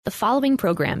The following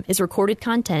program is recorded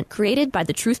content created by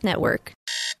the Truth Network.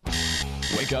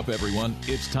 Wake up, everyone.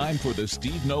 It's time for the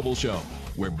Steve Noble Show,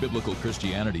 where biblical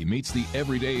Christianity meets the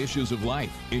everyday issues of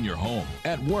life in your home,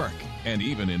 at work, and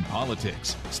even in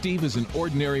politics. Steve is an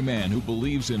ordinary man who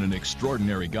believes in an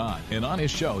extraordinary God, and on his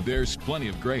show, there's plenty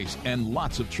of grace and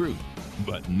lots of truth,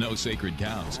 but no sacred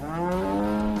cows.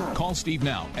 Call Steve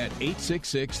now at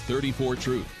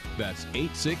 866-34-TRUTH. That's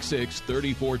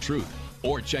 866-34-TRUTH.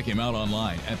 Or check him out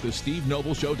online at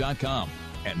thestevenobleshow.com.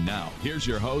 And now, here's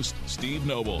your host, Steve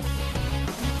Noble.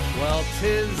 Well,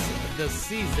 'tis the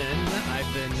season.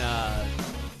 I've been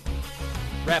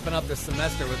wrapping up the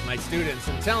semester with my students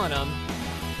and telling them,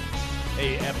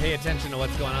 hey, pay attention to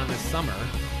what's going on this summer,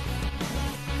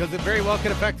 because it very well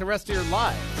could affect the rest of your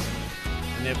lives.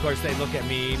 And of course, they look at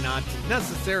me not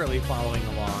necessarily following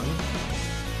along,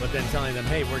 but then telling them,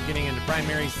 hey, we're getting into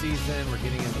primary season, we're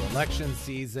getting into election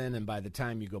season, and by the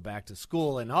time you go back to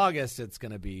school in August, it's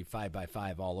going to be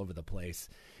 5x5 all over the place.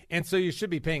 And so you should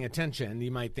be paying attention.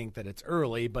 You might think that it's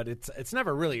early, but it's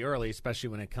never really early, especially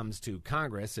when it comes to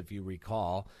Congress, if you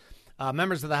recall.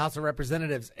 Members of the House of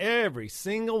Representatives, every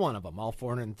single one of them, all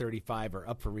 435, are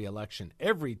up for re-election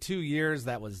every 2 years.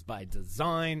 That was by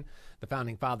design. The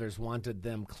Founding Fathers wanted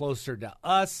them closer to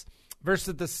us.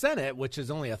 Versus the Senate, which is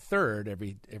only a third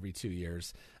every 2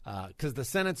 years, because the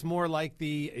Senate's more like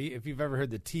if you've ever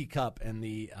heard the teacup and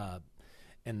the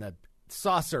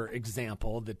saucer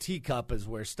example, the teacup is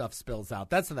where stuff spills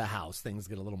out. That's the House. Things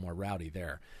get a little more rowdy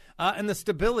there. And the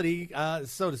stability,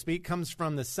 so to speak, comes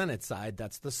from the Senate side.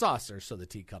 That's the saucer. So the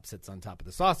teacup sits on top of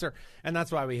the saucer. And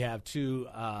that's why we have two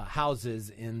houses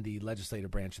in the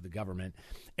legislative branch of the government.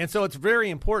 And so it's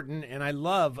very important. And I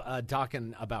love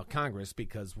talking about Congress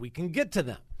because we can get to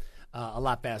them a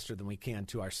lot faster than we can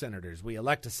to our senators. We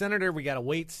elect a senator. We got to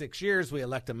wait 6 years. We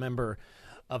elect a member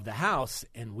of the House,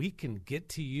 and we can get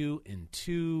to you in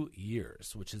 2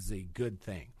 years, which is a good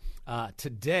thing.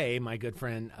 Today, my good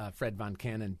friend Fred Von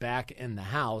Cannon back in the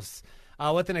House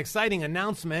with an exciting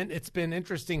announcement. It's been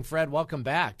interesting, Fred. Welcome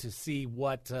back to see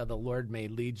what the Lord may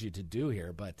lead you to do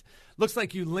here. But looks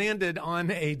like you landed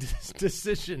on a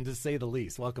decision, to say the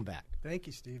least. Welcome back. Thank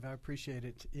you, Steve. I appreciate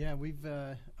it. Yeah, we've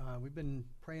been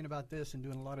praying about this and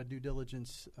doing a lot of due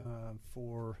diligence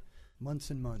for months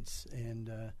and months, and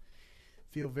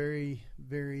feel very,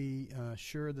 very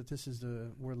sure that this is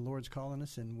where the Lord's calling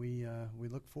us, and we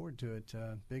look forward to it.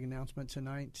 Big announcement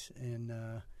tonight, and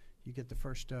you get the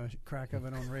first crack of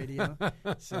it on radio.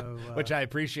 So, which I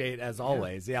appreciate, as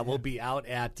always. Yeah, we'll be out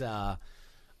at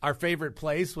our favorite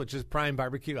place, which is Prime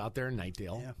Barbecue out there in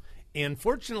Knightdale. Yeah. And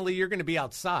fortunately, you're going to be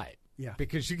outside. Yeah,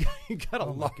 because you got a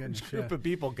large group of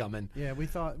people coming. Yeah, we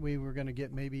thought we were going to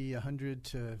get maybe 100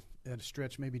 to, at a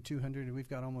stretch, maybe 200, and we've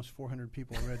got almost 400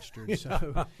 people registered. Yeah.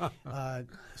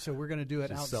 So we're going to do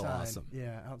it outside. So awesome.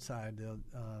 Yeah, outside.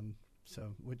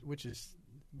 Which is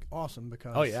awesome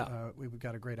because we've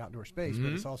got a great outdoor space,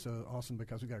 but it's also awesome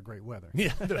because we've got great weather.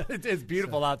 Yeah, it's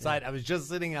beautiful outside. Yeah. I was just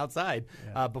sitting outside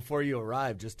before you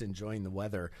arrived, just enjoying the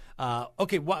weather.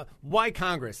 Okay, why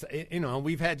Congress?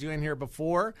 We've had you in here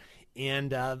before,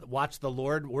 and watch the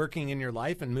Lord working in your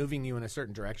life and moving you in a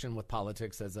certain direction with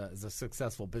politics as a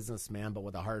successful businessman, but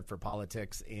with a heart for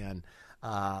politics. And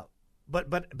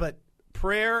but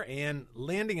prayer and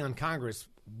landing on Congress.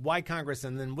 Why Congress?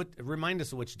 And then remind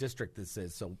us of which district this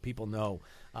is, so people know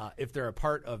if they're a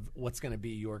part of what's going to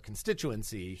be your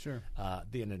constituency. Sure.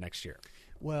 The end of next year.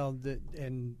 Well,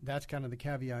 and that's kind of the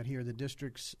caveat here. The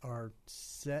districts are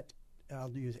set.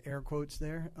 I'll use air quotes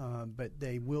there, but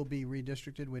they will be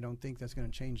redistricted. We don't think that's going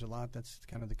to change a lot. That's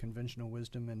kind of the conventional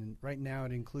wisdom. And right now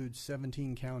it includes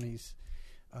 17 counties,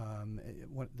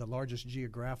 the largest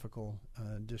geographical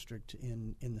district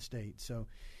in the state. So,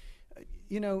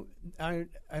 I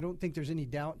don't think there's any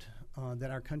doubt that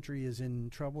our country is in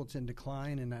trouble. It's in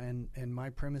decline. And my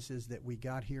premise is that we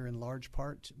got here in large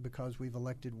part because we've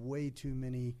elected way too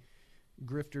many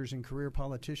grifters and career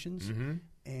politicians,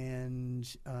 and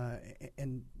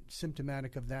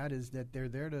symptomatic of that is that they're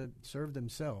there to serve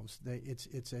themselves.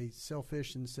 It's a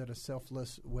selfish instead of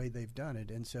selfless way they've done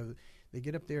it, and so they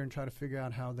get up there and try to figure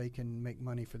out how they can make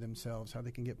money for themselves, how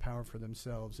they can get power for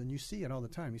themselves, and you see it all the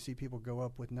time. You see people go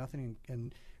up with nothing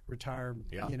and retire,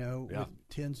 with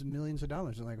tens of millions of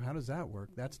dollars. And like, how does that work?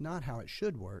 That's not how it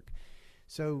should work.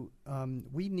 So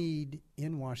we need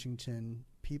in Washington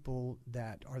people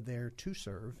that are there to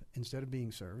serve instead of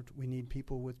being served. We need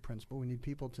people with principle. We need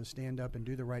people to stand up and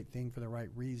do the right thing for the right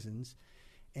reasons,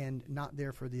 and not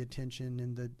there for the attention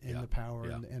and the power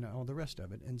and all the rest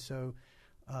of it. And so,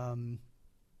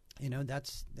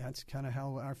 that's kind of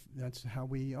how that's how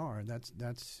we are.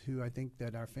 That's who I think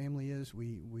that our family is.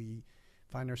 We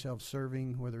find ourselves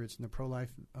serving, whether it's in the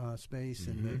pro-life space,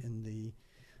 in the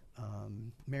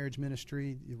marriage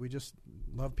ministry. We just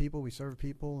love people. We serve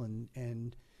people,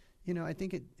 and I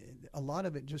think a lot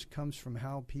of it just comes from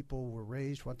how people were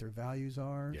raised, what their values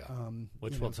are. Yeah.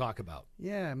 Which we'll talk about.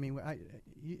 Yeah, I mean,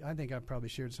 I think I've probably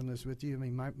shared some of this with you. I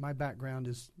mean, my background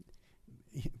is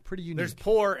pretty unique. There's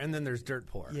poor, and then there's dirt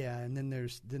poor. Yeah, and then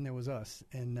there was us,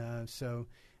 and so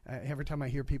every time I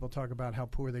hear people talk about how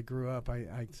poor they grew up,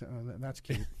 that's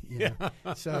cute. You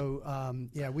know? So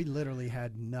we literally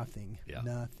had nothing,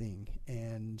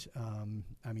 and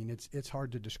I mean it's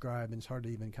hard to describe, and it's hard to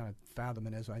even kind of fathom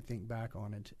it as I think back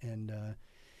on it, and.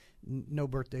 No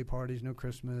birthday parties, no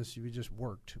Christmas. We just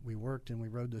worked. We worked, and we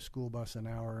rode the school bus an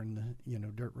hour,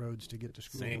 and dirt roads to get to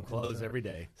school. Same clothes every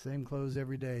day. Same clothes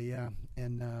every day. Yeah,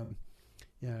 and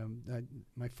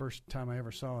my first time I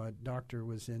ever saw a doctor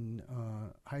was in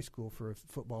high school for a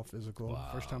football physical. Wow.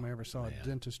 First time I ever saw a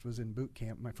dentist was in boot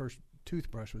camp. My first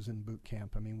toothbrush was in boot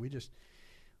camp. I mean, we just,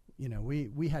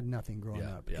 we had nothing growing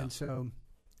up, and so.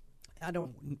 I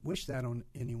don't wish that on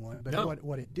anyone, but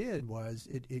what it did was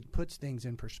it puts things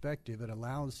in perspective. It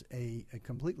allows a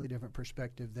completely different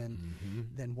perspective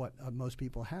than what most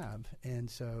people have, and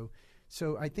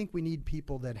so I think we need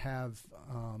people that have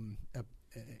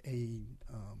a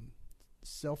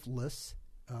selfless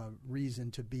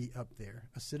reason to be up there,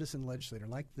 a citizen legislator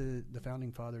like the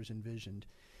founding fathers envisioned,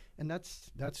 and that's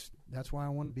why I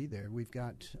want to be there. We've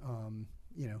got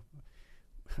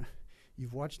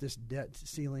You've watched this debt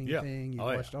ceiling thing. You've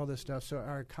watched all this stuff. So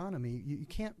our economy, you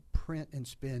can't print and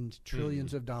spend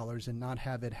trillions of dollars and not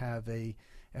have it have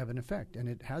an effect. And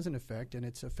it has an effect, and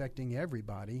it's affecting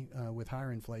everybody with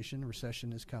higher inflation.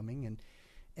 Recession is coming,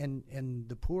 and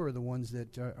the poor are the ones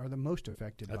that are the most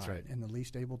affected by it and the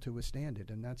least able to withstand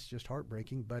it. And that's just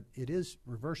heartbreaking, but it is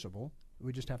reversible.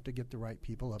 We just have to get the right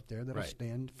people up there that'll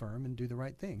stand firm and do the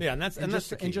right thing. Yeah,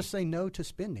 and just say no to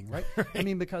spending, right? I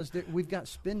mean, because we've got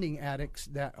spending addicts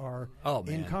that are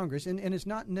in Congress, and it's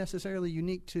not necessarily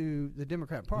unique to the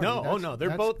Democrat Party. No,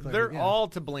 they're all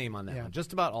to blame on that one.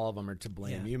 Just about all of them are to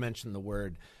blame. You mentioned the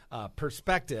word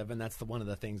perspective, and that's one of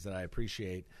the things that I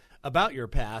appreciate about your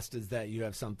past is that you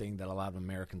have something that a lot of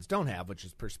Americans don't have, which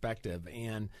is perspective.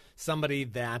 And somebody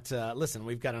that, listen,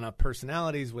 we've got enough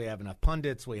personalities, we have enough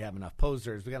pundits, we have enough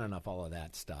posers, we got enough all of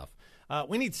that stuff.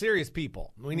 We need serious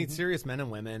people. We need serious men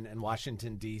and women in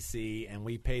Washington, D.C., and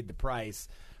we paid the price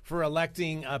for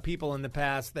electing people in the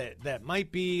past that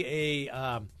might be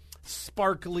a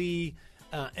sparkly,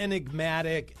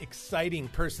 enigmatic, exciting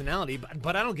personality,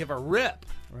 but I don't give a rip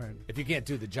if you can't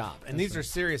do the job. And these are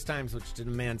serious times which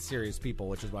demand serious people,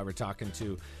 which is why we're talking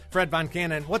to Fred Von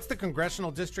Cannon. What's the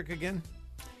congressional district again?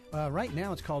 Right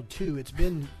now it's called 2. It's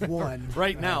been 1.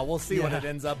 Right now. We'll see what it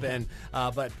ends up in.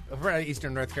 But for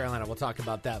Eastern North Carolina, we'll talk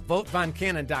about that.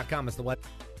 VoteVonCannon.com is the website.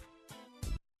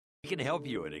 We can help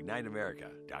you at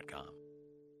IgniteAmerica.com.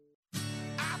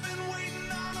 I've been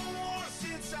waiting on a war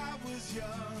since I was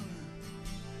young.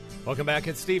 Welcome back.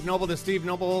 It's Steve Noble, the Steve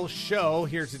Noble Show,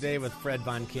 here today with Fred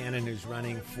Von Cannon, who's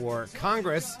running for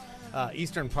Congress,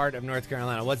 eastern part of North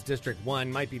Carolina. What's District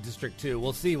 1? Might be District 2.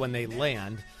 We'll see when they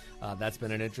land. That's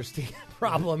been an interesting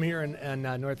problem here in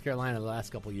North Carolina the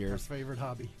last couple of years. Our favorite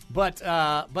hobby. But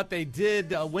they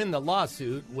did win the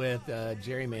lawsuit with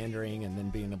gerrymandering and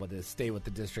then being able to stay with the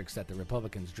districts that the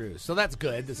Republicans drew. So that's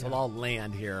good. This will all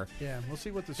land here. Yeah, we'll see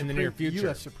what in the near future.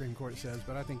 U.S. Supreme Court says,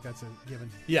 but I think that's a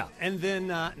given. Yeah, and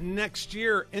then next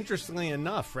year, interestingly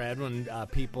enough, Fred, when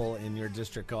people in your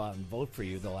district go out and vote for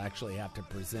you, they'll actually have to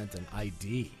present an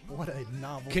ID. What a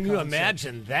novel Can you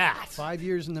imagine that? 5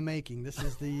 years in the making. This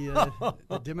is the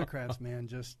Democrats, man,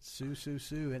 just sue.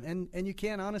 And you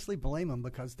can't honestly blame them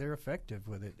because they're effective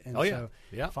with it. And so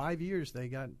 5 years they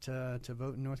got to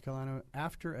vote in North Carolina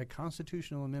after a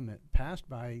constitutional amendment passed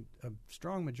by a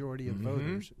strong majority of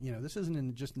voters. This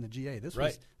isn't just in the GA. This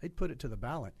was, they'd put it to the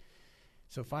ballot.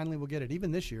 So finally we'll get it.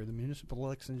 Even this year, the municipal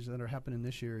elections that are happening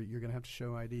this year, you're going to have to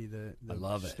show ID. The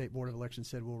State Board of Elections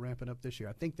said we'll ramp it up this year.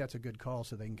 I think that's a good call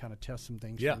so they can kind of test some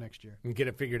things for next year. And get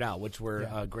it figured out, which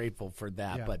we're grateful for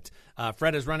that. Yeah. But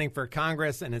Fred is running for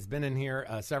Congress and has been in here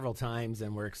several times,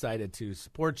 and we're excited to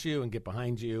support you and get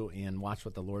behind you and watch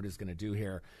what the Lord is going to do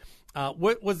here.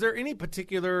 Was there any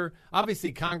particular –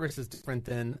 obviously Congress is different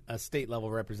than a state-level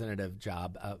representative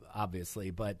job,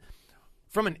 obviously, but –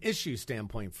 from an issue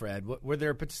standpoint, Fred, were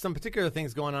there some particular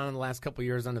things going on in the last couple of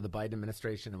years under the Biden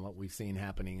administration and what we've seen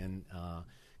happening in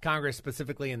Congress,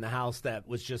 specifically in the House, that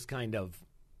was just kind of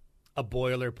a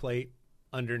boilerplate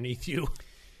underneath you?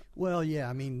 Well, yeah,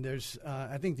 I mean, there's.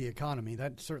 I think the economy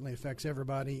that certainly affects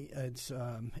everybody. It's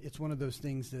one of those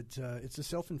things that it's a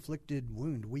self-inflicted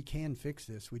wound. We can fix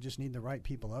this. We just need the right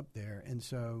people up there, and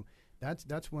so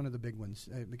that's one of the big ones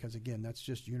because again, that's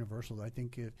just universal. I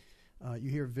think if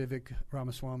you hear Vivek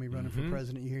Ramaswamy running for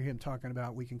president, you hear him talking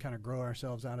about we can kind of grow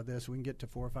ourselves out of this. We can get to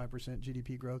 4 or 5%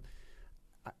 GDP growth.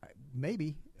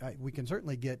 Maybe we can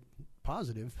certainly get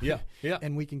positive,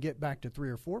 and we can get back to 3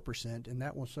 or 4%, and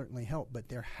that will certainly help. But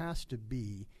there has to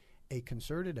be a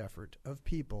concerted effort of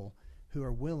people who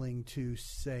are willing to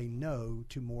say no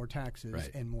to more taxes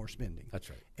and more spending. That's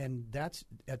right. And that's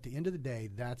at the end of the day,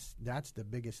 that's the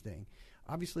biggest thing.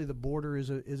 Obviously, the border is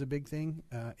a big thing.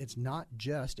 It's not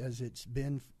just as it's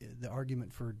been the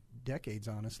argument for decades,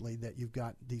 honestly, that you've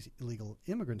got these illegal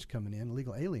immigrants coming in,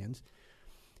 illegal aliens.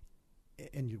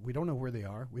 And we don't know where they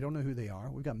are. We don't know who they are.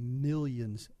 We've got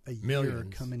millions a year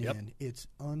coming in. It's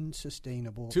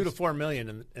unsustainable. 2 to 4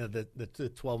 million in the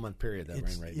 12-month period that we're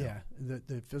in right now. Yeah,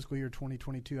 the fiscal year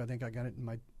 2022. I think I got it in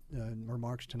my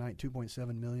remarks tonight.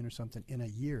 2.7 million or something in a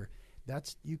year.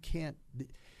 That's you can't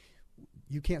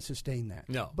sustain that.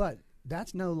 No, but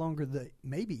that's no longer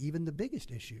maybe even the biggest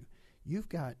issue. You've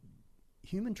got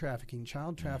human trafficking,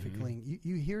 child trafficking.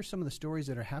 You hear some of the stories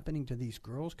that are happening to these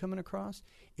girls coming across.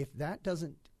 If that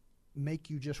doesn't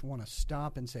make you just want to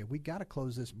stop and say, we got to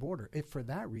close this border, if for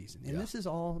that reason. And this is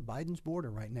all Biden's border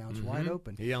right now. It's wide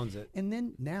open. He owns it. And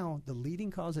then now the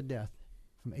leading cause of death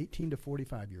from 18 to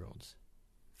 45-year-olds,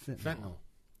 fentanyl.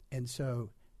 And so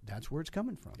that's where it's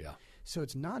coming from. Yeah. So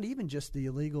it's not even just the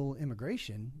illegal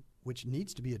immigration, which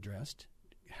needs to be addressed,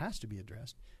 has to be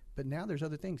addressed, but now there's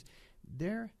other things.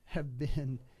 There have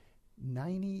been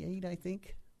 98, I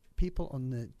think, people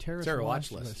on the terrorist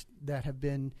watch list that have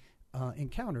been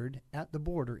encountered at the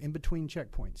border in between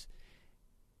checkpoints.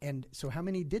 And so how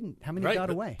many didn't? How many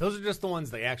got away? Those are just the ones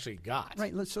they actually got.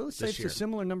 Right. So let's say it's a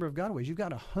similar number of gotaways. You've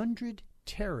got 100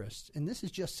 terrorists, and this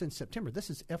is just since September. This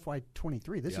is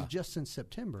FY23. This is just since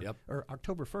September, or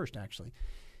October 1st, actually.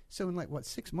 So in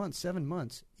 6 months, 7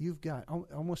 months, you've got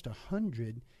almost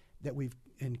 100 that we've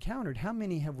encountered. How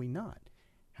many have we not?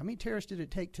 How many terrorists did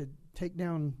it take to take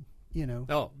down,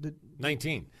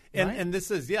 19. And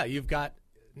this is, you've got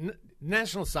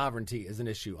national sovereignty is an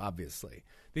issue, obviously.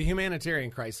 The humanitarian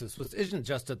crisis, which isn't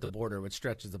just at the border, which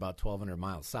stretches about 1,200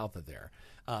 miles south of there,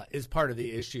 is part of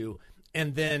the issue.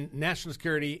 And then national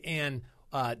security and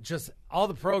just all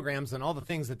the programs and all the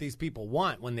things that these people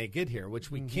want when they get here,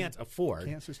 which we can't afford.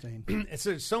 Can't sustain.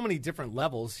 There's so many different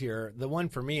levels here. The one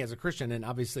for me as a Christian, and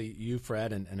obviously you,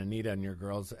 Fred, and Anita and your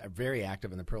girls are very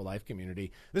active in the pro-life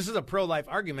community. This is a pro-life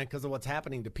argument because of what's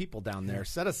happening to people down there.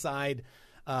 Set aside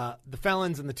the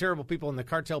felons and the terrible people and the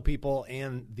cartel people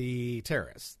and the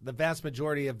terrorists. The vast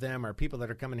majority of them are people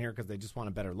that are coming here because they just want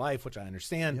a better life, which I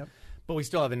understand. Yep. But we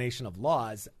still have a nation of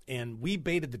laws, and we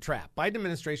baited the trap. Biden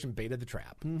administration baited the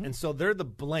trap. And so they're the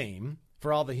blame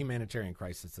for all the humanitarian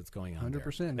crisis that's going on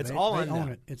 100%. there. It's they all on own them.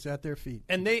 it. It's at their feet.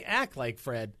 And they act like,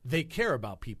 Fred, they care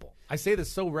about people. I say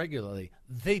this so regularly.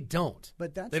 They don't.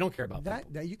 But they don't care about people.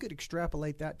 That you could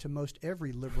extrapolate that to most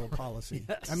every liberal policy.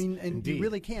 Yes, I mean, and indeed. you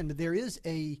really can. But there is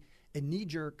a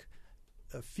knee-jerk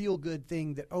feel-good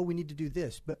thing that, we need to do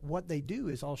this. But what they do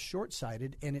is all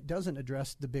short-sighted, and it doesn't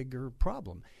address the bigger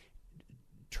problem.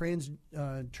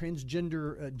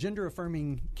 Transgender,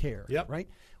 gender-affirming care, right?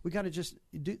 We got to just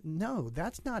do. No,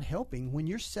 that's not helping. When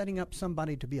you're setting up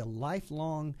somebody to be a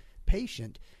lifelong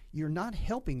patient, you're not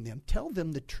helping them. Tell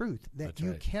them the truth that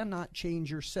you cannot change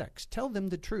your sex. Tell them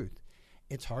the truth.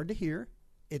 It's hard to hear.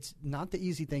 It's not the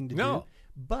easy thing to do,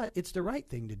 but it's the right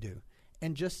thing to do.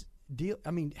 And just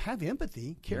have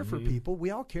empathy, care for people.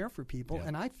 We all care for people,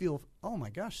 and I feel, oh my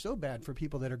gosh, so bad for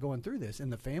people that are going through this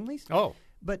and the families.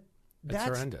 But that's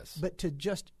horrendous. But to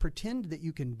just pretend that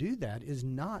you can do that is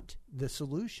not the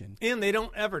solution. And they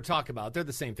don't ever talk about, they're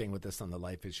the same thing with this on the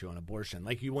life issue on abortion.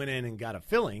 Like you went in and got a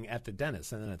filling at the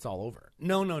dentist and then it's all over.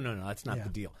 No, that's not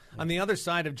the deal. On the other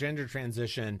side of gender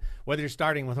transition, whether you're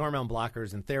starting with hormone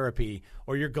blockers and therapy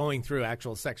or you're going through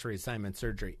actual sex reassignment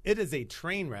surgery, it is a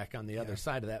train wreck on the other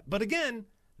side of that. But again,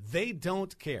 they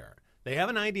don't care. They have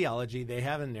an ideology. They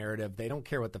have a narrative. They don't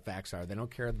care what the facts are. They don't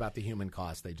care about the human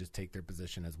cost. They just take their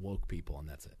position as woke people, and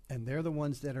that's it. And they're the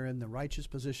ones that are in the righteous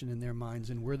position in their minds,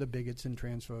 and we're the bigots and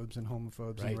transphobes and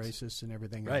homophobes and racists and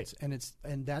everything else.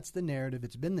 And that's the narrative.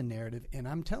 It's been the narrative. And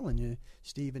I'm telling you,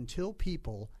 Steve, until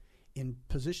people in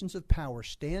positions of power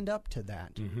stand up to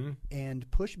that and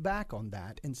push back on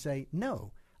that and say,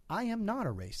 no, I am not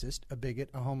a racist, a bigot,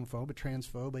 a homophobe, a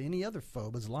transphobe, any other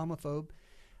phobe, Islamophobe.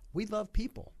 We love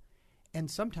people. And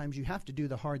sometimes you have to do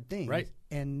the hard thing, Right.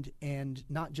 and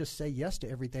not just say yes to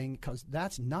everything, because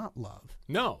that's not love.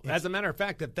 No, as a matter of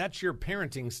fact, if that's your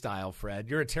parenting style, Fred,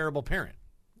 you're a terrible parent.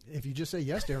 If you just say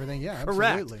yes to everything, yeah,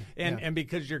 Correct. absolutely. And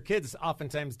because your kids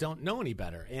oftentimes don't know any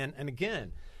better. And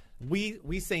again,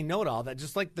 we say no to all that,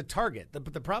 just like the Target. The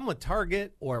problem with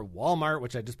Target or Walmart,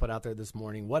 which I just put out there this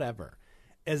morning, whatever,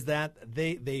 is that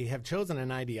they have chosen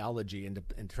an ideology and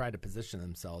try to position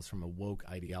themselves from a woke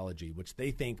ideology, which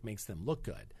they think makes them look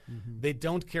good. They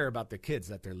don't care about the kids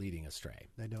that they're leading astray.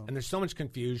 They don't. And there's so much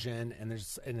confusion, and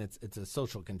it's a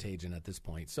social contagion at this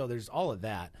point. So there's all of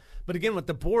that. But again, with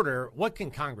the border, what can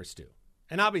Congress do?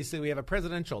 And obviously, we have a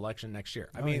presidential election next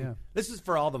year. I mean, this is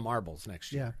for all the marbles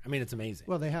next year. Yeah. I mean, it's amazing.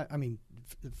 Well, they have. I mean,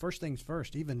 first things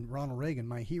first. Even Ronald Reagan,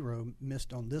 my hero,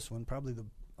 missed on this one. Probably the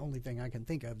only thing I can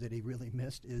think of that he really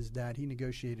missed is that he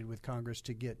negotiated with Congress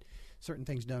to get certain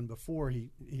things done before he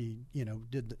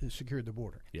secured the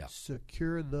border. Yeah.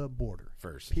 Secure the border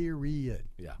First. Period.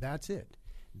 Yeah. That's it.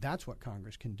 That's what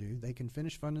Congress can do. They can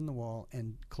finish funding the wall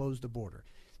and close the border.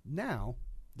 Now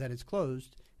that it's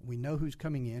closed, we know who's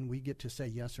coming in. We get to say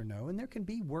yes or no, and there can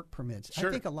be work permits. Sure.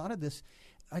 I think a lot of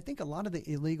the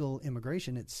illegal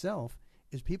immigration itself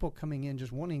is people coming in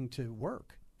just wanting to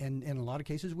work. And in a lot of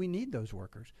cases, we need those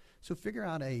workers. So figure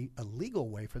out a legal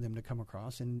way for them to come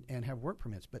across and have work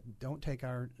permits. But don't take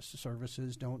our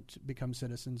services, don't become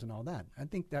citizens and all that. I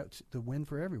think that's the win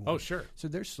for everyone. Oh, sure. So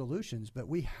there's solutions, but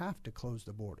we have to close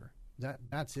the border.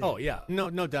 That's it. Oh yeah, no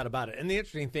doubt about it. And the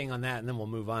interesting thing on that, and then we'll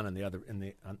move on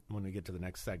when we get to the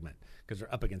next segment because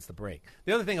we're up against the break.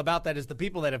 The other thing about that is the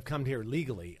people that have come here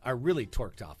legally are really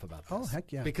torqued off about this. Oh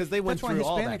heck yeah! because they went through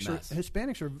all that mess.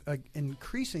 Hispanics are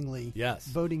increasingly Yes.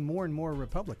 voting more and more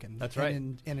Republican. That's right.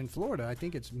 And in Florida, I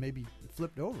think it's maybe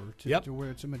flipped over to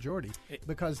where it's a majority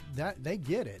because they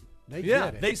get it. They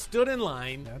get it. They stood in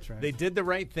line. That's right. They did the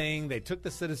right thing. They took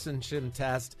the citizenship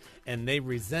test, and they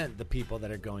resent the people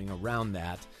that are going around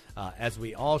that, as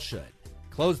we all should.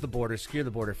 Close the border, secure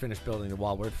the border, finish building the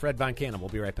wall. We're with Fred Von Cannon. We'll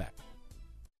be right back.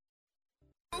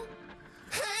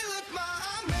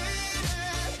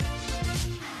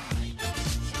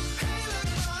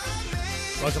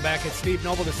 Welcome back. It's Steve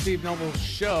Noble, the Steve Noble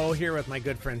Show, here with my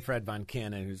good friend Fred Von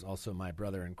Cannon, who's also my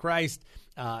brother in Christ.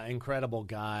 Incredible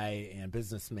guy and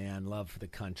businessman, love for the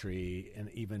country,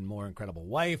 and even more incredible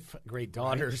wife, great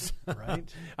daughters.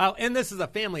 Right. And this is a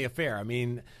family affair. I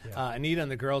mean, Anita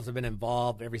and the girls have been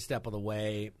involved every step of the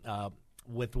way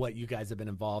with what you guys have been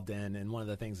involved in. And one of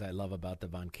the things I love about the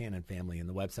Von Cannon family and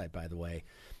the website, by the way,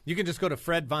 you can just go to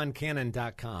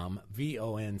fredvoncannon.com,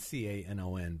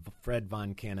 VONCANON,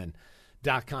 fredvoncannon.com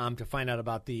to find out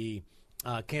about the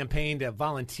campaign to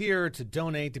volunteer, to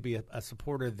donate, to be a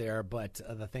supporter there. But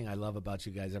the thing I love about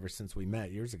you guys ever since we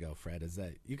met years ago, Fred, is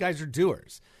that you guys are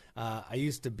doers. I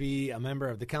used to be a member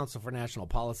of the Council for National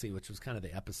Policy, which was kind of the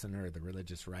epicenter of the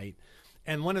religious right.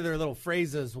 And one of their little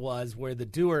phrases was where the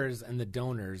doers and the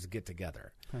donors get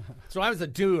together. So I was a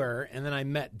doer, and then I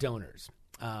met donors.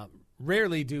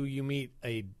 Rarely do you meet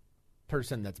a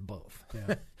person that's both.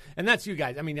 Yeah. And that's you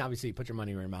guys. I mean, obviously, you put your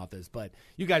money where your mouth is, but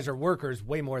you guys are workers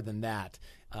way more than that.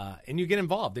 And you get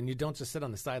involved, and you don't just sit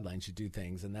on the sidelines. You do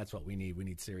things, and that's what we need. We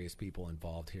need serious people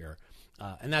involved here.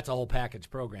 And that's a whole package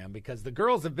program because the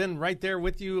girls have been right there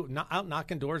with you, out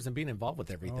knocking doors and being involved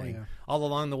with everything all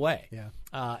along the way. Yeah.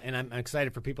 And I'm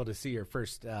excited for people to see your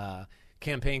first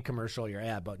campaign commercial, your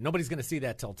ad, but nobody's going to see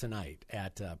that till tonight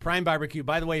at Prime Barbecue.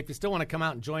 By the way, if you still want to come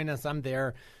out and join us, I'm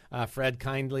there. Fred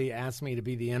kindly asked me to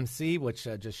be the MC, which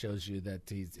just shows you that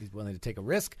he's willing to take a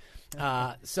risk.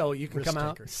 So you can Risk come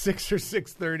out taker. 6 or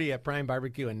 6:30 at Prime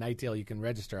Barbecue in Nightdale. You can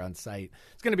register on site.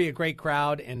 It's going to be a great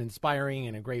crowd and inspiring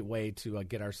and a great way to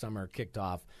get our summer kicked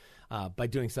off by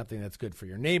doing something that's good for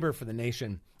your neighbor, for the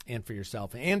nation, and for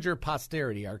yourself and your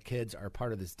posterity. Our kids are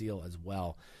part of this deal as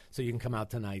well. So you can come out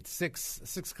tonight, 6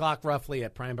 o'clock roughly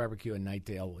at Prime Barbecue in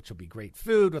Nightdale, which will be great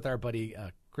food with our buddy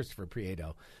Christopher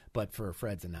Prieto, but for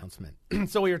Fred's announcement.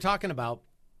 So we were talking about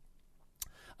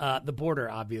the border,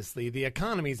 obviously. The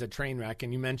economy is a train wreck,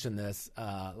 and you mentioned this,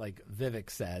 like Vivek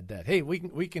said, that, hey,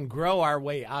 we can grow our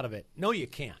way out of it. No, you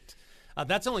can't.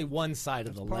 That's only one side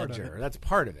of the ledger. That's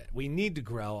part of it. We need to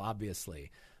grow,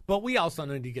 obviously. But we also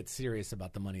need to get serious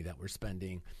about the money that we're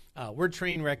spending. We're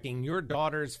train wrecking your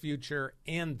daughter's future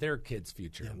and their kids'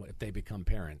 future if they become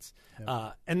parents.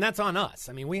 And that's on us.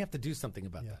 I mean, we have to do something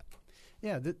about that.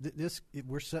 Yeah,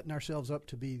 we're setting ourselves up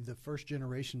to be the first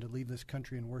generation to leave this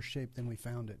country in worse shape than we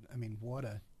found it. I mean, what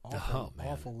a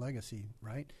awful legacy,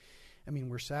 right? I mean,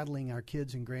 we're saddling our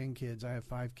kids and grandkids. I have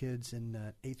 5 kids and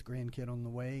 8th grandkid on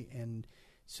the way, and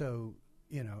so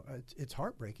it's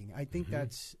heartbreaking. I think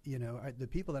that's the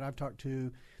people that I've talked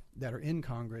to that are in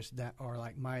Congress that are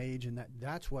like my age, and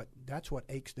that's what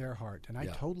aches their heart, and I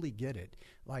totally get it.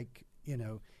 Like,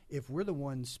 if we're the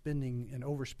ones spending and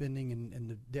overspending and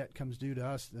the debt comes due to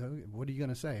us, what are you going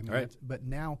to say? I mean, but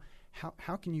now,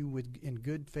 how can you, in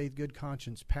good faith, good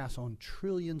conscience, pass on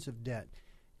trillions of debt,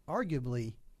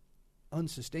 arguably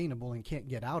unsustainable and can't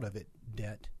get out of it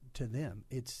debt to them?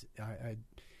 It's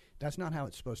that's not how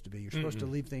it's supposed to be. You're supposed to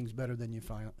leave things better than you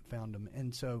found them.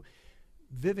 And so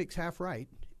Vivek's half right.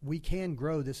 We can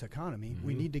grow this economy.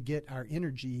 We need to get our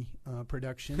energy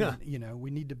production.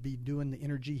 We need to be doing the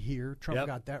energy here. Trump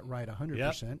got that right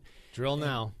 100%. Drill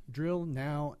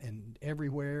now and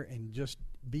everywhere, and just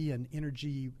be an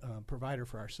energy provider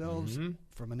for ourselves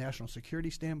from a national security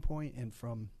standpoint, and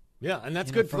from and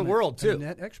that's good for the world too.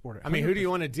 Net exporter. 100%. I mean, who do you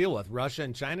want to deal with? Russia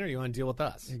and China, or you want to deal with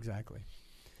us? Exactly.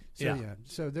 So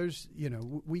so there's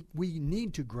we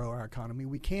need to grow our economy.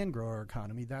 We can grow our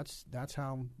economy. That's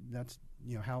how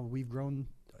we've grown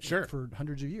for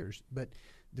hundreds of years. But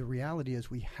the reality is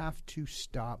we have to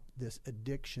stop this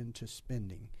addiction to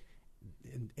spending.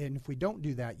 And if we don't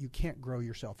do that, you can't grow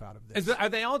yourself out of this. Are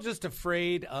they all just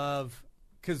afraid of,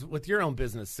 because with your own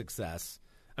business success,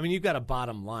 I mean, you've got a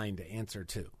bottom line to answer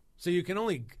to. So you can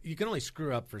only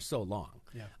screw up for so long.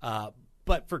 Yeah.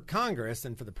 But for Congress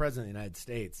and for the President of the United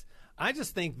States, I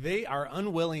just think they are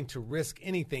unwilling to risk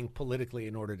anything politically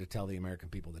in order to tell the American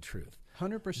people the truth.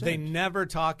 100%. They never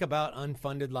talk about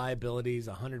unfunded liabilities,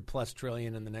 $100+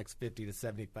 trillion in the next 50 to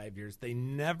 75 years. They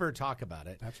never talk about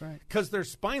it. That's right. Because they're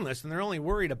spineless and they're only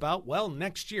worried about,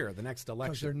 next year, the next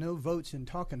election. Because there are no votes in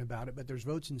talking about it, but there's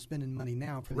votes in spending money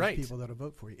now for these people that will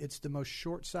vote for you. It's the most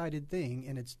short-sighted thing,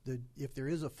 and if there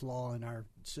is a flaw in our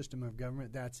system of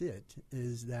government, that's it,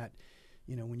 is that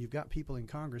when you've got people in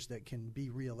Congress that can be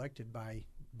reelected by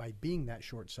being that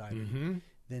short-sighted,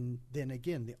 then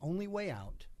again, the only way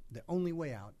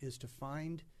out is to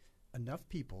find enough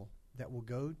people that will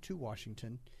go to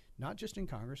Washington, not just in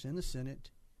Congress, in the Senate,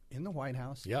 in the White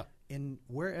House, in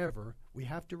wherever. We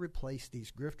have to replace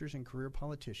these grifters and career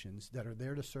politicians that are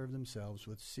there to serve themselves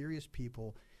with serious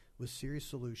people with serious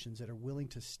solutions that are willing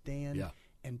to stand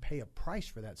and pay a price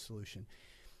for that solution.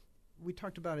 We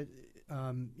talked about it,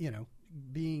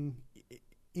 being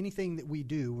anything that we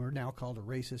do, we're now called a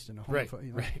racist and a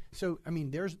homophobe. Right. So, I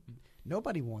mean,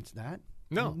 nobody wants that.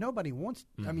 No. Nobody wants,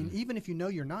 I mean, even if you know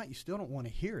you're not, you still don't want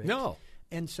to hear it. No.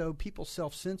 And so people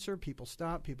self-censor, people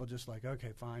stop, people just like,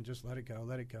 okay, fine, just let it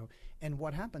go. And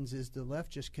what happens is the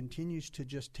left just continues to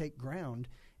just take ground,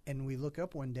 and we look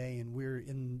up one day and we're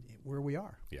in where we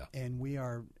are. Yeah. And we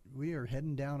are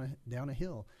heading down a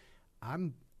hill.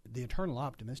 I'm the eternal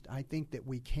optimist. I think that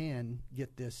we can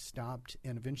get this stopped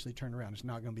and eventually turned around. It's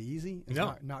not going to be easy. It's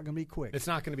not going to be quick. It's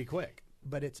not going to be quick.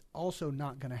 But it's also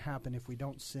not going to happen if we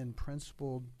don't send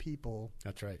principled people.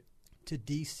 That's right. To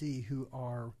D.C. who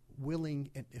are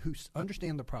willing and who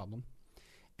understand the problem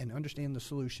and understand the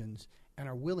solutions and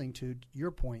are willing to your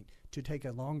point, to take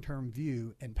a long-term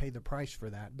view and pay the price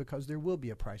for that, because there will be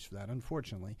a price for that,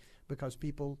 unfortunately, because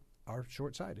people are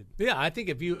short-sighted. Yeah, I think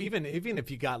if you even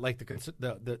if you got like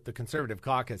the conservative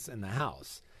caucus in the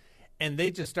House, and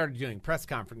they just started doing press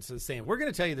conferences saying, we're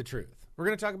going to tell you the truth. We're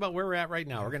going to talk about where we're at right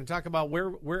now. We're going to talk about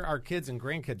where our kids and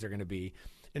grandkids are going to be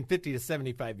in 50 to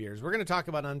 75 years. We're going to talk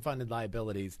about unfunded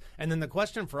liabilities. And then the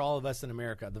question for all of us in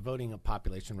America, the voting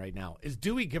population right now, is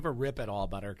do we give a rip at all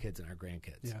about our kids and our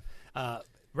grandkids? Yeah.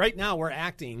 Right now we're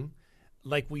acting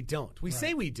like we don't. We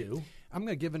say we do. I'm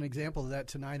going to give an example of that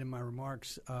tonight in my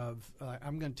remarks of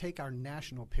I'm going to take our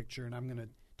national picture and I'm going to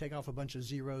take off a bunch of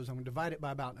zeros. I'm going to divide it by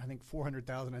about, I think,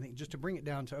 400,000, I think, just to bring it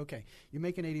down to, okay, you're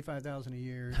making $85,000 a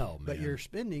year, but you're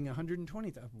spending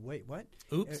 $120,000. Wait, what?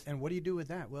 Oops. And what do you do with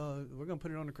that? Well, we're going to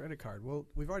put it on a credit card. Well,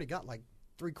 we've already got like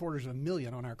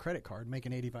 $750,000 on our credit card,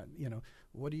 making $85,000.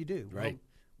 What do you do? Right. Well,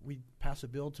 we pass a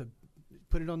bill to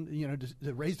put it on,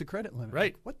 to raise the credit limit.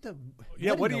 Right. What the?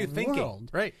 Yeah. What are you world? thinking?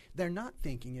 Right. They're not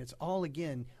thinking. It's all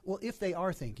again. Well, if they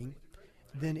are thinking,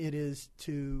 then it is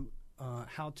to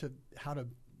how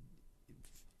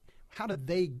do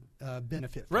they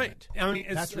benefit from right. it? I mean,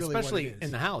 That's really especially what it is.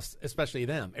 in the House, especially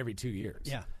them, every 2 years.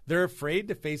 Yeah. They're afraid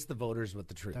to face the voters with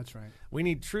the truth. That's right. We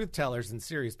need truth tellers and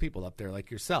serious people up there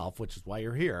like yourself, which is why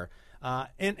you're here.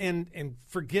 And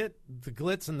forget the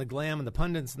glitz and the glam and the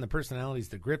pundits and the personalities,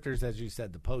 the grifters, as you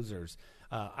said, the posers.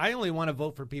 I only want to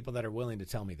vote for people that are willing to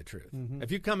tell me the truth. Mm-hmm.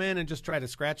 If you come in and just try to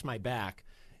scratch my back,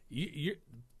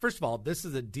 first of all, this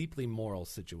is a deeply moral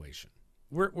situation.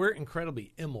 We're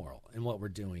incredibly immoral in what we're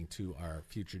doing to our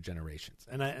future generations.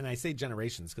 And I say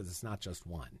generations because it's not just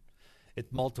one.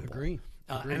 It's multiple. Agree.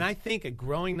 And I think a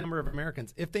growing number of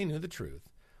Americans, if they knew the truth,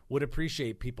 would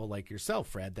appreciate people like yourself,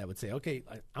 Fred, that would say, okay,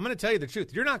 I'm going to tell you the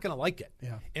truth. You're not going to like it.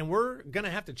 Yeah. And we're going to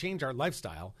have to change our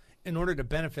lifestyle in order to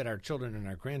benefit our children and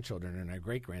our grandchildren and our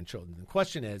great-grandchildren. The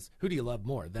question is, who do you love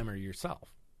more, them or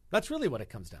yourself? That's really what it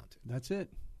comes down to. That's it.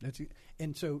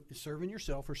 And so serving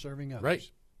yourself or serving others.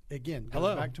 Right. Again,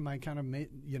 goes back to my kind of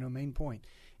main point.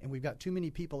 And we've got too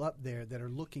many people up there that are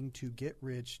looking to get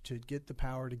rich, to get the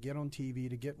power, to get on TV,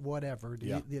 to get whatever, to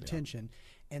get the attention,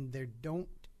 and they don't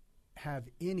have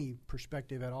any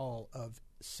perspective at all of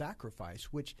sacrifice,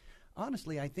 which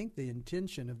honestly, I think the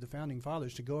intention of the Founding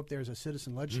Fathers to go up there as a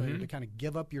citizen legislator to kind of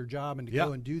give up your job and to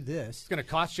go and do this. It's going to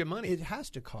cost you money. It has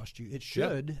to cost you. It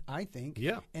should, I think.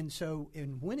 Yeah. And so,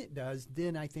 and when it does,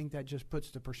 then I think that just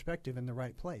puts the perspective in the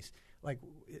right place. Like,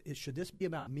 should this be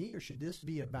about me or should this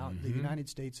be about the United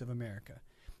States of America?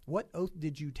 What oath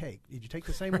did you take? Did you take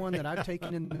the same one that I've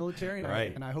taken in the military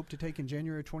and I hope to take in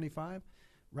January 25?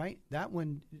 Right? That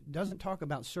one doesn't talk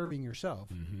about serving yourself.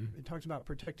 It talks about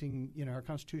protecting, our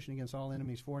Constitution against all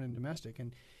enemies, foreign and domestic.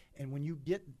 And when you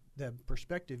get the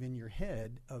perspective in your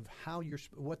head of how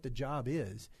what the job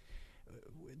is,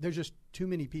 there's just too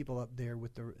many people up there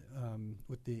with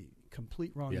the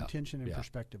complete wrong intention and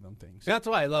perspective on things. That's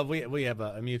why I love. We have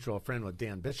a mutual friend with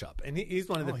Dan Bishop, and he's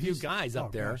one of the few guys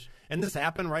up there. Gosh. And this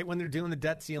happened right when they're doing the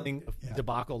debt ceiling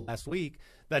debacle last week.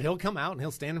 That he'll come out and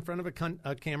he'll stand in front of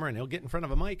a camera and he'll get in front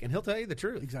of a mic and he'll tell you the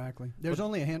truth. Exactly. There's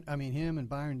only him and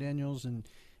Byron Daniels and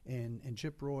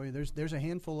Chip Roy. There's a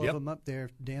handful of them up there.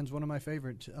 Dan's one of my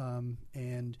favorites.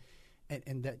 And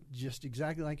that just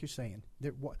exactly like you're saying.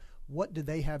 What do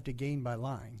they have to gain by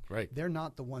lying? Right. They're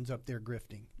not the ones up there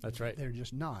grifting. That's right. They're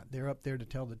just not. They're up there to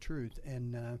tell the truth,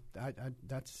 and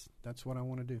that's what I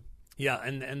want to do. Yeah,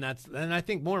 and I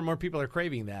think more and more people are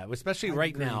craving that, especially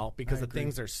right now because the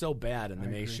things are so bad in the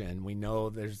nation. We know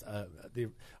there's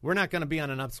we're not going to be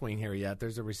on an upswing here yet.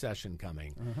 There's a recession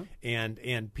coming,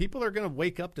 and people are going to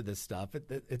wake up to this stuff.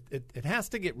 It has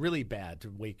to get really bad to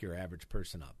wake your average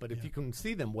person up. But if you can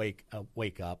see them wake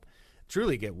up,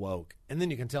 truly get woke, and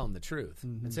then you can tell them the truth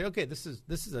and say, okay, this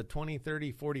is a 20,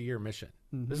 30, 40-year mission.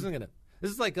 This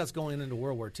is like us going into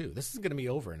World War II. This isn't going to be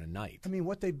over in a night. I mean,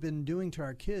 what they've been doing to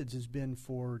our kids has been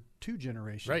for 2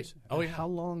 generations. Right. Oh, yeah. How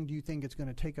long do you think it's going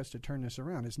to take us to turn this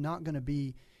around? It's not going to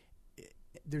be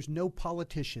 – there's no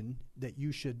politician that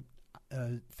you should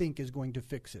think is going to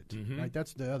fix it. Right?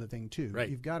 That's the other thing, too. Right.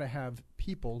 You've got to have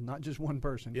people, not just one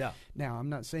person. Yeah. Now, I'm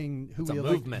not saying who we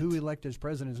elect as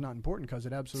president is not important because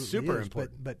it absolutely Super is.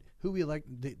 important. But who we elect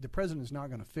 – the president is not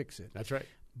going to fix it. That's right.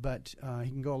 But he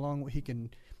can go along – he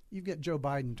can – you get Joe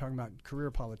Biden talking about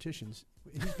career politicians.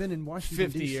 He's been in Washington,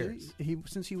 50 D.C. years.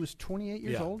 Since he was 28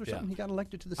 years old or something. He got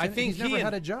elected to the I Senate. think he's never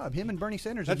had a job. Him and Bernie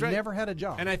Sanders have never had a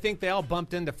job. And I think they all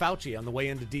bumped into Fauci on the way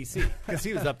into D.C. because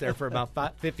he was up there for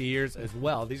about 50 years as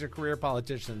well. These are career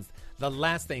politicians. The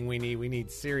last thing we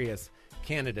need serious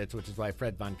candidates, which is why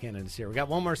Fred Von Cannon is here. We got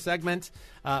one more segment.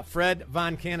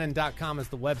 FredVonCannon.com is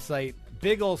the website.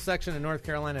 Big old section in North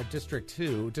Carolina, District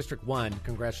 1,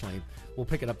 congressionally. We'll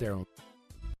pick it up there.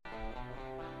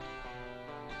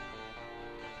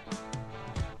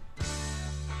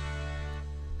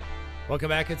 Welcome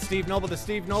back. It's Steve Noble, The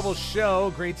Steve Noble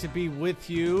Show. Great to be with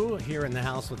you here in the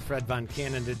house with Fred Von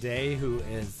Cannon today, who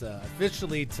is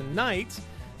officially tonight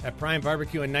at Prime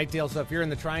Barbecue in Knightdale. So if you're in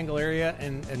the Triangle area,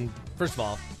 and first of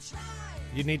all,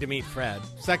 you need to meet Fred.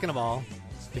 Second of all,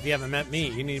 if you haven't met me,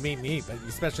 you need to meet me, but you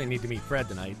especially need to meet Fred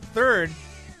tonight. Third,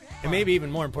 and maybe even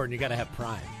more important, you got to have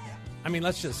Prime. I mean,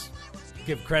 let's just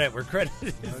give credit where credit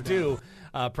is due.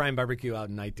 Prime Barbecue out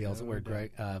in Knightdale,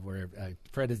 where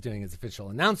Fred is doing his official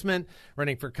announcement,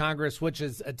 running for Congress, which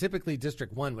is typically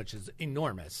District 1, which is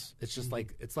enormous. It's just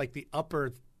like the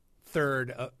upper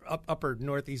third, upper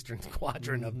northeastern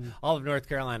quadrant of all of North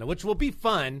Carolina, which will be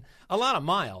fun. A lot of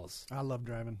miles. I love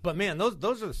driving. But man,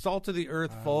 those are salt of the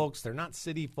earth folks. They're not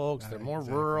city folks. They're more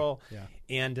rural. Yeah.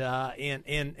 And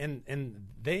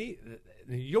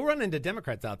you'll run into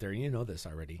Democrats out there, and you know this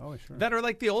already, sure. that are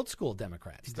like the old school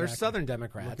Democrats. Exactly. They're Southern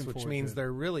Democrats, Looking which forward means to it.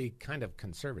 they're really kind of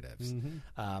conservatives.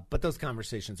 But those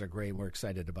conversations are great, and we're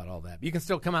excited about all that. You can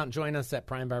still come out and join us at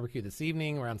Prime Barbecue this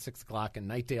evening around 6 o'clock in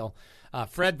Knightdale.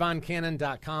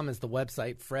 FredVonCannon.com is the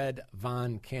website. Fred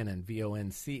Von Cannon,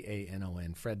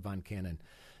 VonCanon,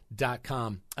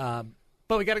 FredVonCannon.com.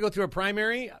 But we got to go through a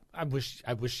primary. I wish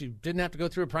you didn't have to go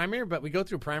through a primary, but we go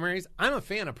through primaries. I'm a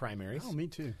fan of primaries. Oh, me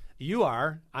too. You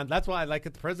are. That's why I like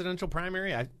it. The presidential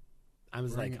primary. I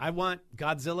was Bring like, it. I want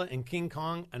Godzilla and King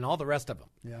Kong and all the rest of them.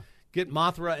 Yeah. Get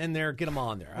Mothra in there. Get them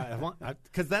all in there.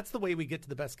 Because that's the way we get to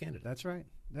the best candidate. That's right.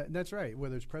 That's right.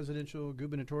 Whether it's presidential,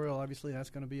 gubernatorial, obviously that's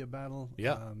going to be a battle.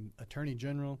 Yeah. Attorney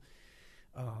general.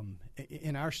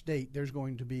 in our state, there's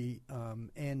going to be,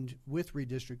 and with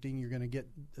redistricting, you're going to get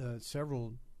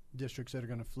several districts that are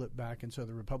going to flip back, and so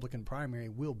the Republican primary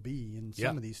will be in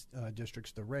some of these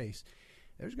districts the race.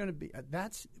 There's going to be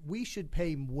we should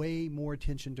pay way more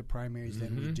attention to primaries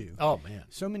than we do. Oh man,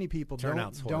 so many people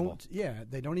don't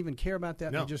they don't even care about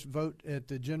that. No. They just vote at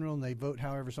the general and they vote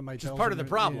however somebody tells them. It's part of the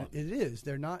problem. It is.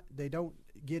 They don't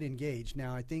get engaged.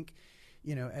 Now I think,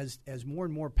 as more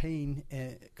and more pain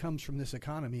comes from this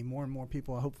economy, more and more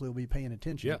people hopefully will be paying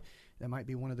attention. Yeah. That might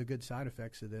be one of the good side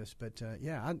effects of this. But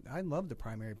I love the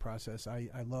primary process. I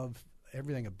love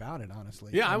everything about it,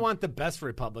 honestly. Yeah, I want the best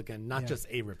Republican, not just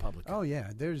a Republican. Oh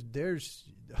yeah, there's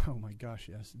oh my gosh,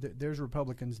 yes, there's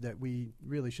Republicans that we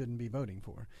really shouldn't be voting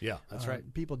for. Yeah, that's right.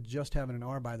 People just having an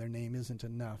R by their name isn't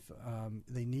enough.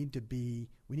 We need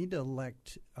to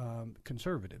elect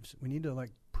conservatives. We need to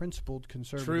elect principled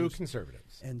conservatives. True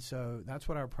conservatives. And so that's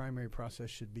what our primary process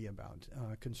should be about.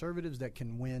 Conservatives that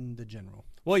can win the general.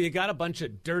 Well, you got a bunch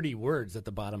of dirty words at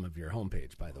the bottom of your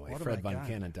homepage, by the way,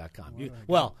 fredvoncannon.com.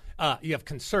 You have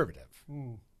conservative.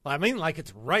 I mean, like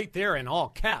it's right there in all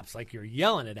caps, like you're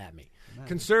yelling it at me.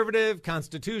 Conservative,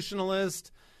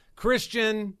 constitutionalist,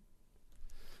 Christian.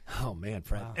 Oh, man,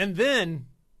 Fred. Wow. And then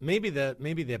maybe the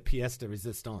pièce de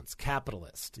résistance,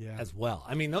 capitalist as well.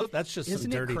 I mean, that's just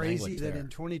some dirty language. Isn't it crazy that in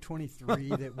 2023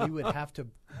 that we would have to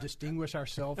distinguish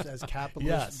ourselves as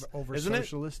capitalists over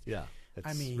socialists? Yeah.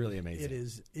 It's really amazing.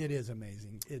 It is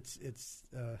amazing. It's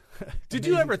Did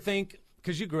you ever think,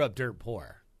 because you grew up dirt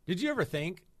poor, did you ever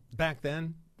think back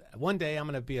then, one day I'm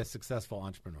going to be a successful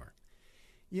entrepreneur?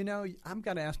 I'm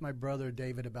going to ask my brother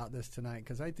David about this tonight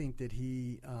because I think that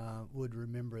he would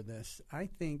remember this. I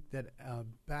think that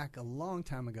back a long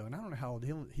time ago, and I don't know how old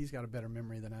he's got a better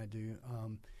memory than I do.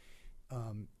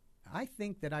 I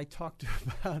think that I talked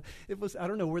about it was. I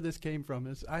don't know where this came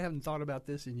from. I haven't thought about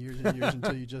this in years and years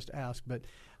until you just asked. But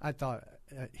I thought,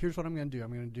 here's what I'm going to do.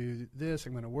 I'm going to do this.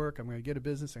 I'm going to work. I'm going to get a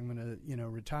business. I'm going to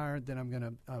retire. Then I'm going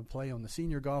to play on the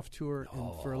senior golf tour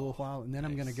for a little while, and then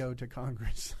I'm going to go to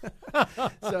Congress.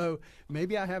 So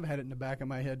maybe I have had it in the back of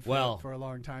my head for a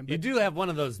long time. But you do have one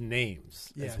of those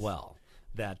names as well.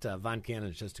 That Von Cannon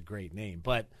is just a great name.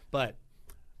 But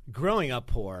growing up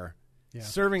poor,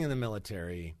 serving in the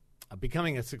military.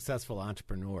 Becoming a successful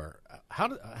entrepreneur, how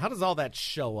does all that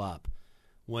show up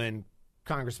when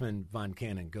Congressman Von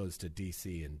Cannon goes to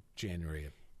D.C. in January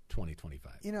of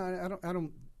 2025? I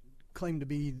don't claim to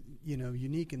be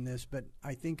unique in this, but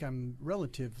I think I'm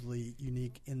relatively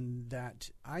unique in that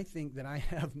I think that I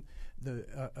have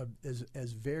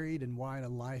as varied and wide a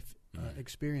life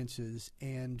experiences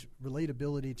and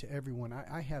relatability to everyone.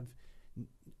 I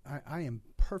am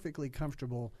perfectly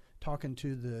comfortable talking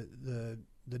to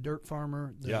the dirt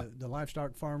farmer, the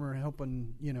livestock farmer,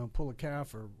 helping pull a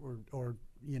calf or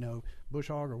bush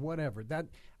hog or whatever. That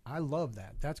I love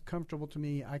that. That's comfortable to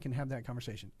me. I can have that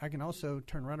conversation. I can also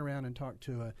turn right around and talk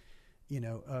to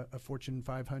a Fortune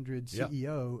 500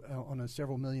 CEO on a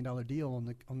several $1 million deal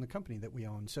on the company that we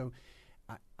own. So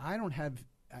I don't have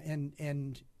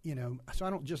so I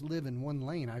don't just live in one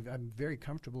lane. I'm very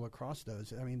comfortable across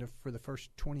those. I mean, for the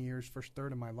first 20 years, first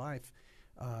third of my life,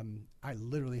 I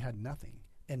literally had nothing.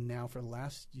 And now for the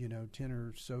last, 10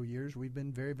 or so years, we've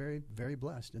been very, very, very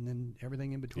blessed. And then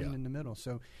everything in between in the middle.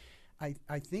 So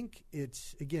I think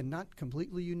it's, again, not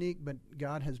completely unique, but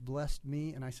God has blessed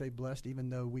me. And I say blessed even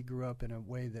though we grew up in a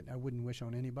way that I wouldn't wish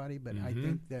on anybody. But I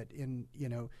think that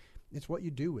it's what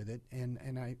you do with it.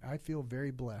 And I feel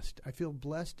very blessed. I feel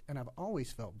blessed, and I've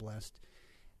always felt blessed.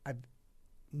 I've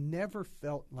never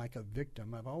felt like a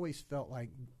victim. I've always felt like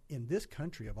in this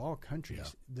country of all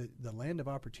countries, the land of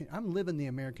opportunity. I'm living the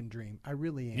American dream. I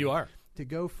really am. You are. To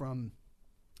go from,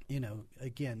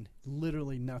 again,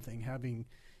 literally nothing, having,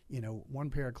 one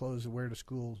pair of clothes to wear to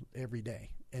school every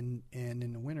day. And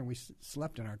in the winter we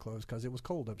slept in our clothes because it was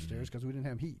cold upstairs because we didn't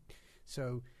have heat.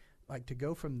 So like to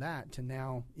go from that to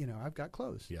now, I've got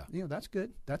clothes. Yeah. That's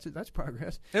good. That's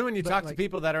progress. And when you talk to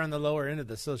people that are on the lower end of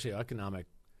the socioeconomic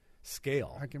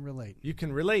scale, I can relate. You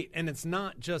can relate, and it's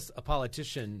not just a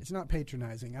politician. It's not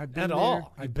patronizing. I've been at there.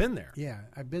 all. I've been there. Yeah,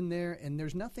 I've been there, and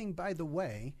there's nothing. By the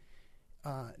way,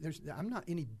 I'm not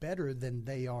any better than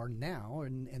they are now,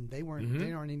 and they weren't.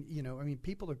 They aren't.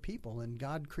 People are people, and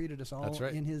God created us all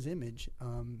in His image,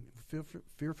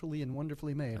 fearfully and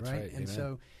wonderfully made. That's right. And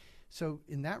Amen. so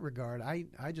in that regard,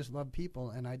 I just love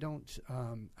people, and I don't.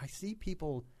 I see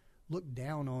people look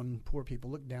down on poor people,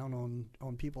 look down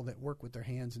on people that work with their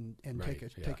hands and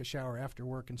take a shower after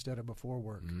work instead of before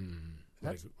work.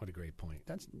 What a great point.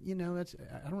 That's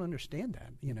I don't understand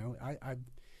that.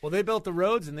 Well, they built the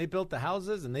roads, and they built the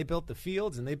houses, and they built the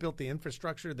fields, and they built the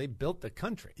infrastructure. They built the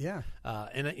country. Yeah.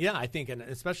 I think, and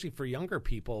especially for younger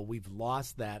people, we've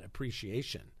lost that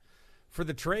appreciation for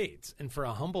the trades and for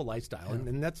a humble lifestyle. Yeah.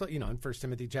 And that's what, in 1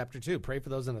 Timothy chapter 2, pray for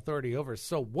those in authority over.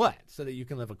 So what? So that you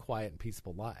can live a quiet and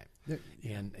peaceful life.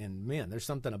 And man, there's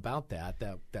something about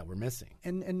that we're missing.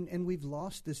 And we've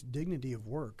lost this dignity of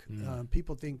work.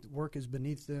 People think work is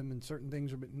beneath them and certain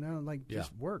things are,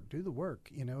 just work, do the work.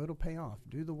 It'll pay off.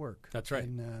 Do the work. That's right.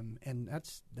 And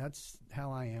that's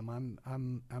how I am.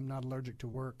 I'm not allergic to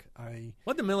work.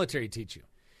 What did the military teach you?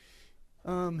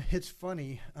 It's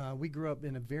funny. We grew up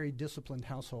in a very disciplined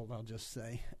household, I'll just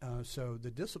say. So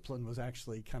the discipline was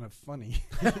actually kind of funny.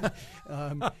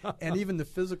 And even the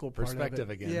physical part Perspective of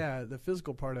it. again. Yeah, the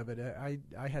physical part of it.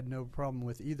 I had no problem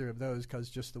with either of those because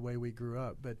just the way we grew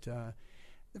up. But the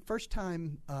first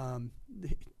time,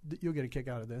 you'll get a kick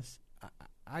out of this,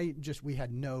 we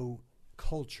had no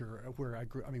culture where I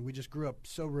grew. I mean, we just grew up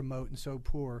so remote and so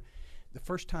poor. The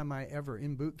first time I ever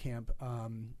in boot camp,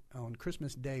 on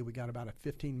Christmas Day, we got about a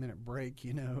 15-minute break,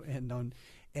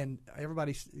 and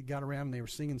everybody got around and they were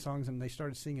singing songs and they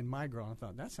started singing My Girl. I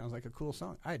thought, that sounds like a cool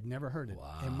song. I had never heard it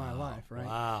in my life, right?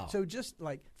 Wow. So just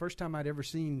like first time I'd ever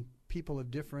seen people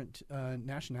of different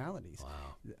nationalities.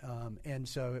 Wow. And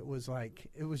so it was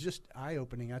just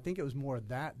eye-opening. I think it was more of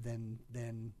that than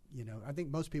I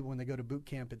think most people when they go to boot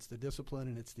camp, it's the discipline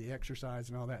and it's the exercise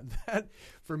and all that. That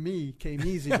for me came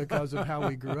easy because of how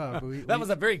we grew up. That was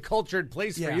a very cultured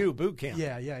place for you, boot camp.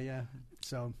 Yeah.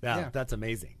 So that's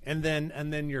amazing. And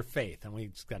then your faith, and we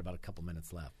just got about a couple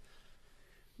minutes left.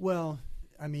 Well,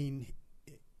 I mean,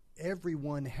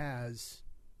 everyone has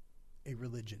a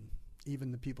religion.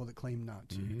 Even the people that claim not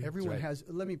to. Everyone has,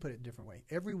 let me put it a different way.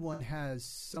 Everyone has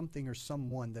something or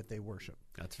someone that they worship.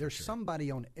 There's somebody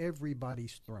on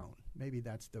everybody's throne. Maybe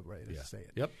that's the way to say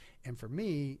it. Yep. And for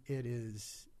me, it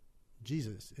is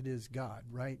Jesus. It is God,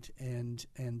 right? And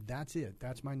that's it.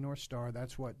 That's my North Star.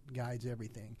 That's what guides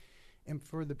everything. And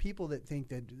for the people that think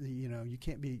that you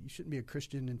shouldn't be a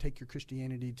Christian and take your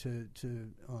Christianity to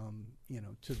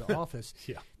the office.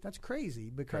 That's crazy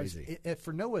because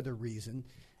for no other reason.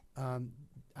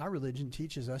 Our religion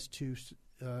teaches us to,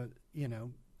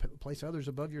 place others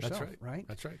above yourself. That's right?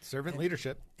 That's right. Servant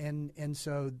leadership. And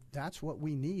so that's what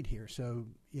we need here. So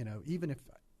even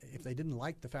if they didn't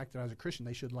like the fact that I was a Christian,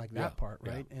 they should like that part,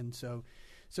 right? Yeah. And so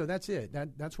that's it.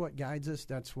 That's what guides us.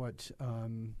 That's what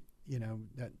Anita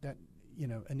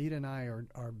and I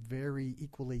are very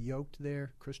equally yoked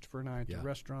there. Christopher and I at the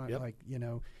restaurant,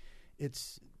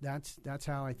 that's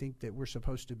how I think that we're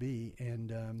supposed to be.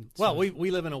 And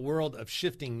we live in a world of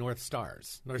shifting North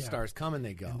Stars. North Stars come and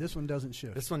they go. And this one doesn't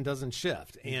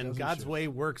shift. And God's way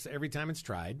works every time it's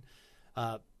tried.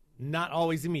 Not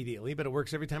always immediately, but it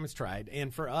works every time it's tried.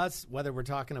 And for us, whether we're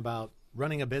talking about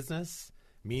running a business,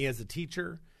 me as a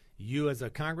teacher, you as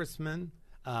a congressman,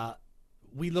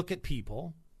 we look at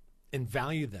people and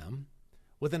value them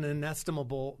with an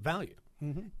inestimable value.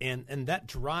 Mm-hmm. And that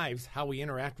drives how we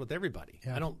interact with everybody.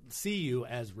 Yeah. I don't see you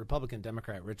as Republican,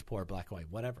 Democrat, rich, poor, black, white,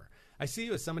 whatever. I see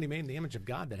you as somebody made in the image of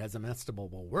God that has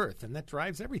inestimable worth, and that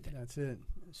drives everything. That's it.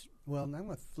 Well, now I'm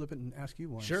going to flip it and ask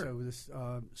you one. Sure. So this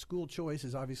school choice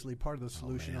is obviously part of the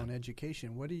solution on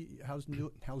education.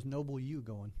 How's Noble U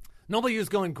going? Noble U is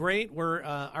going great. We're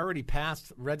already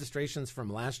past registrations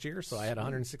from last year, so I had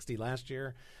 160 last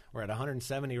year. We're at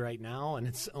 170 right now, and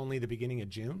it's only the beginning of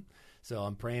June. So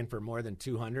I'm praying for more than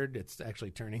 200. It's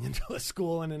actually turning into a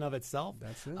school in and of itself.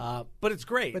 That's it. But it's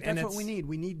great. But that's what we need.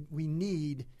 We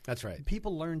need. That's right.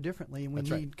 People learn differently, and we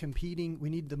need competing. We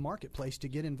need the marketplace to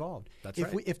get involved. That's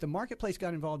right. If the marketplace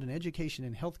got involved in education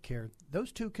and healthcare,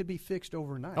 those two could be fixed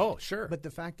overnight. Oh, sure. But the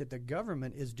fact that the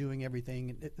government is doing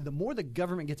everything, the more the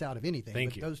government gets out of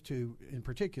anything, those two in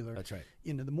particular. That's right.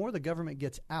 The more the government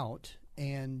gets out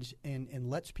and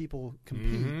lets people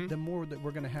compete, the more that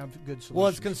we're going to have good solutions. Well,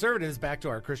 as conservatives, back to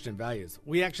our Christian values,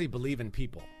 we actually believe in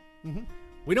people. Mm-hmm.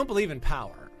 We don't believe in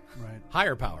power. Right.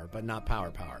 Higher power, but not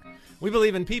power. We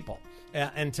believe in people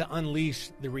and to unleash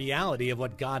the reality of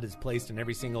what God has placed in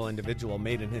every single individual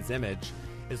made in his image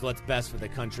is what's best for the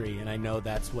country, and I know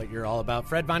that's what you're all about.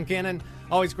 Fred Von Cannon,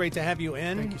 always great to have you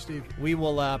in. Thank you, Steve. We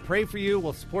will pray for you.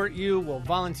 We'll support you. We'll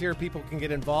volunteer. People can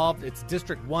get involved. It's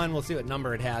District 1. We'll see what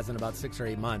number it has in about 6 or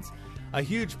 8 months. A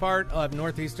huge part of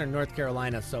northeastern North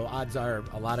Carolina, so odds are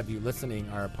a lot of you listening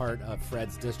are a part of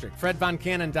Fred's district.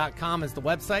 FredVonCannon.com is the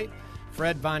website.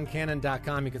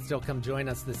 FredVonCannon.com. You can still come join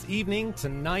us this evening,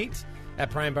 tonight, at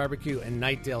Prime Barbecue in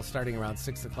Nightdale, starting around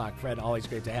 6 o'clock. Fred, always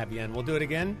great to have you in. We'll do it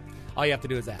again. All you have to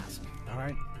do is ask. All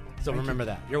right. So remember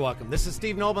that. You're welcome. This is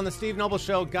Steve Noble on The Steve Noble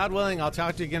Show. God willing, I'll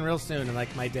talk to you again real soon. And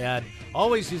like my dad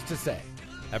always used to say,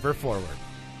 ever forward.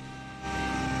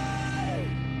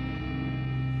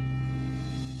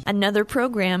 Another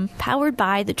program powered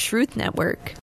by the Truth Network.